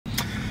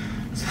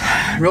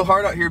Real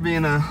hard out here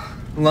being a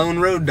lone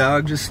road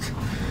dog, just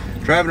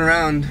driving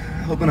around,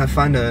 hoping I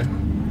find a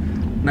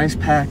nice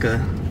pack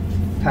of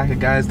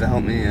guys to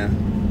help me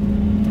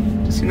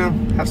just, you know,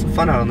 have some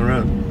fun out on the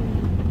road.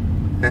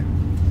 Yeah.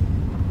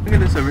 Look at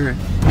this over here.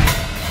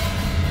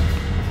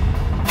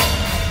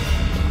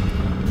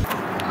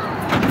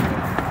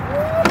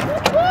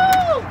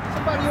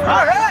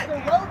 All right.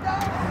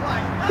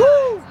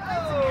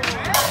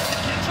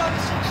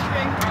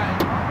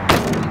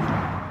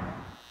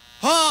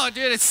 Oh,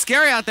 dude, it's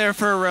scary out there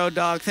for a road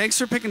dog. Thanks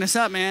for picking us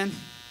up, man.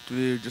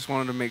 Dude, just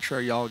wanted to make sure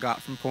y'all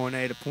got from point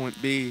A to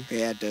point B.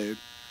 Yeah, dude.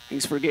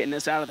 Thanks for getting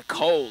us out of the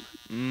cold.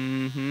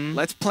 Mm-hmm.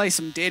 Let's play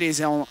some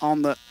ditties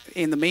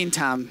in the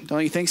meantime.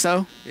 Don't you think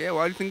so? Yeah,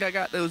 why do you think I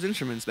got those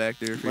instruments back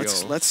there for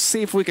y'all? Let's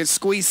see if we can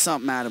squeeze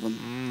something out of them.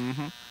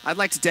 Mm-hmm. I'd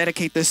like to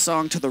dedicate this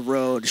song to the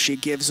road. She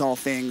gives all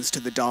things to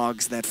the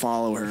dogs that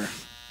follow her.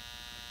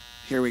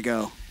 Here we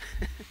go.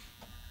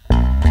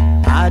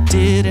 I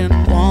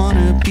didn't want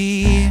to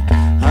be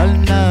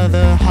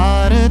another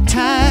heart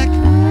attack.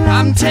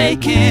 I'm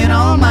taking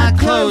all my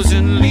clothes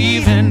and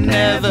leaving,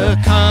 never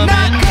coming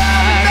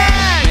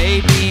back.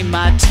 Maybe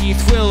my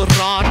teeth will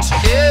rot.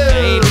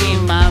 Maybe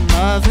my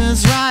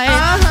mother's right.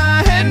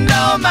 And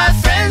all my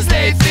friends,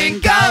 they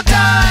think I'll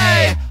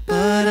die.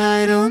 But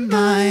I don't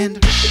mind.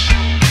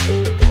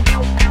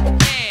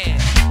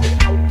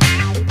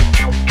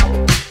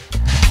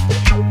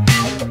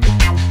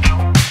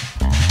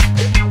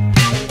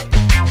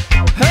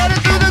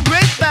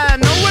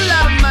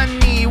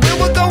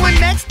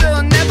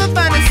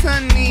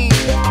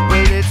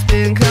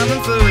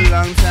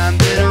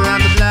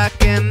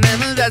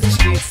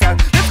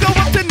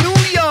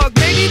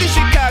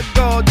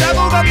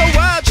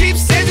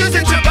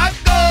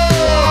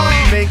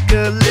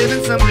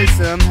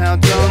 Somehow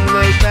don't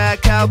look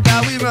back, how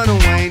about we run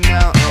away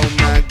now? Oh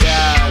my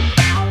God,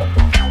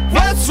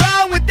 what's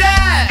wrong with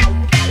that?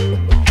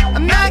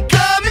 I'm not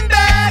coming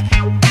back.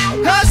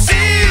 I'll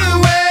see you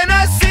when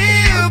I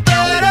see you,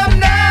 but I'm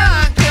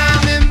not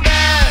coming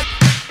back.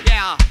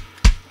 Yeah,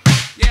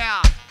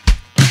 yeah,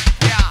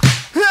 yeah.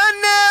 I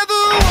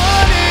never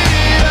wanted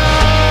it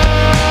all.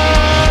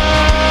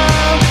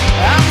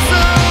 I'm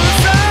so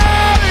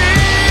sorry.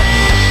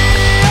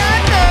 I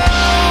know.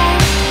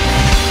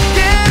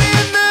 Get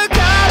in the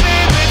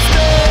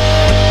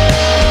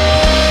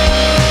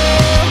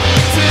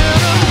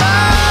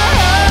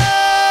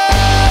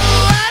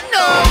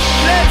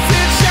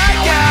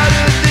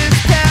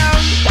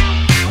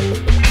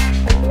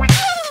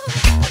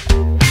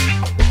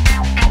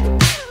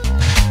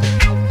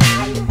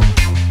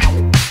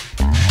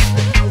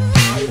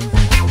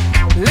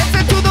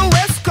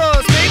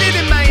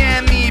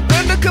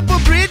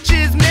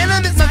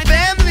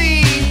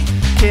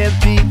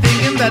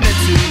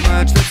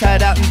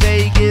tied out in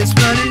Vegas,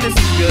 running this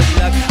is good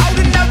luck. Out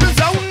in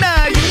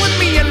Arizona, you and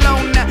me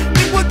alone now.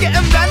 Think we're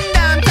getting run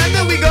down, time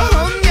that we go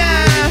home,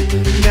 yeah.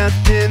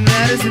 Nothing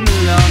matters in the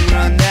long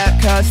run.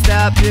 That car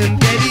stopping,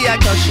 baby, I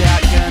call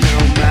shotgun.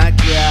 Oh my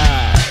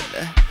God,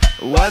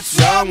 what's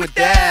wrong with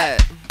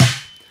that?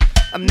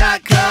 I'm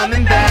not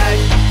coming back.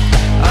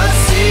 I'll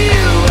see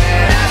you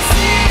when I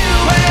see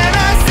you when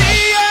I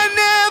see you. I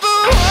never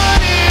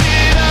wanted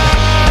it all.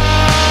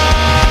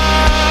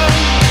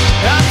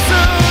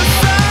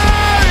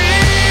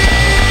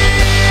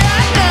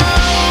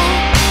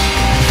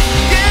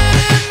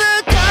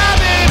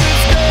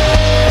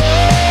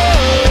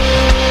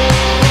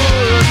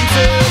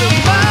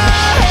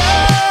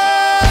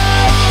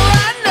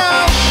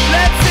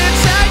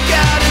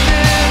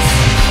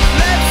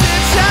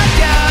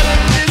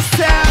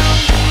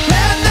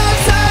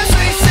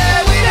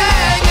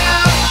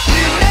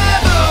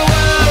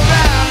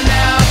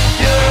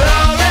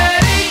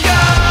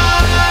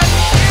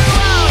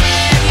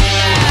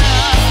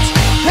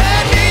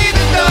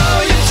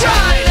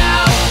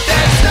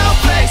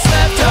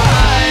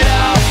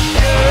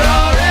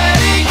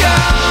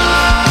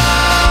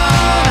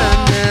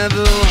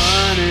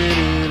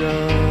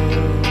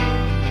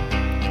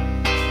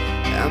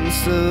 I'm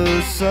so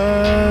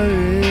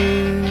sorry,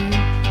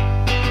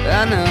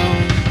 I know.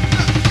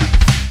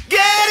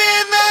 Get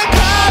in the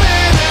car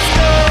and let's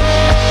go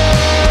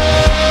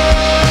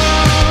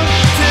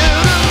till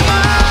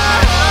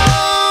tomorrow.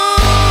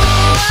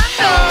 I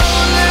know,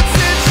 let's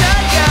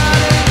hitchhike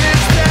out of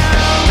this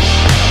town.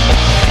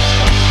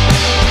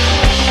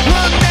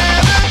 We'll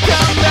never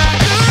come back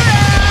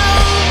around.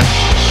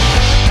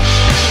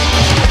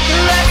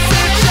 Let's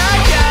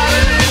hitchhike out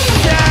of this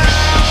town.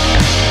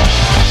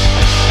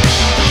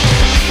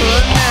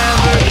 We'll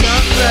never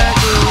come back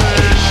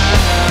around,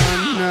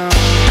 no, no.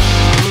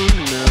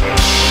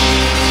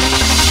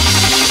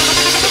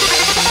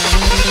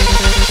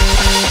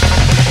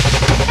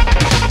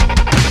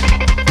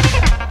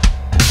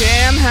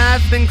 Jam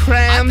has been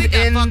crammed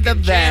in the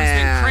van. Jam's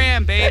been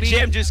crammed, baby. That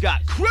jam just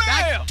got crammed.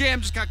 That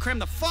jam just got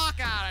crammed the fuck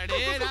out of it,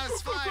 dude. That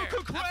was fire. That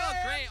felt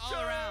great all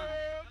around.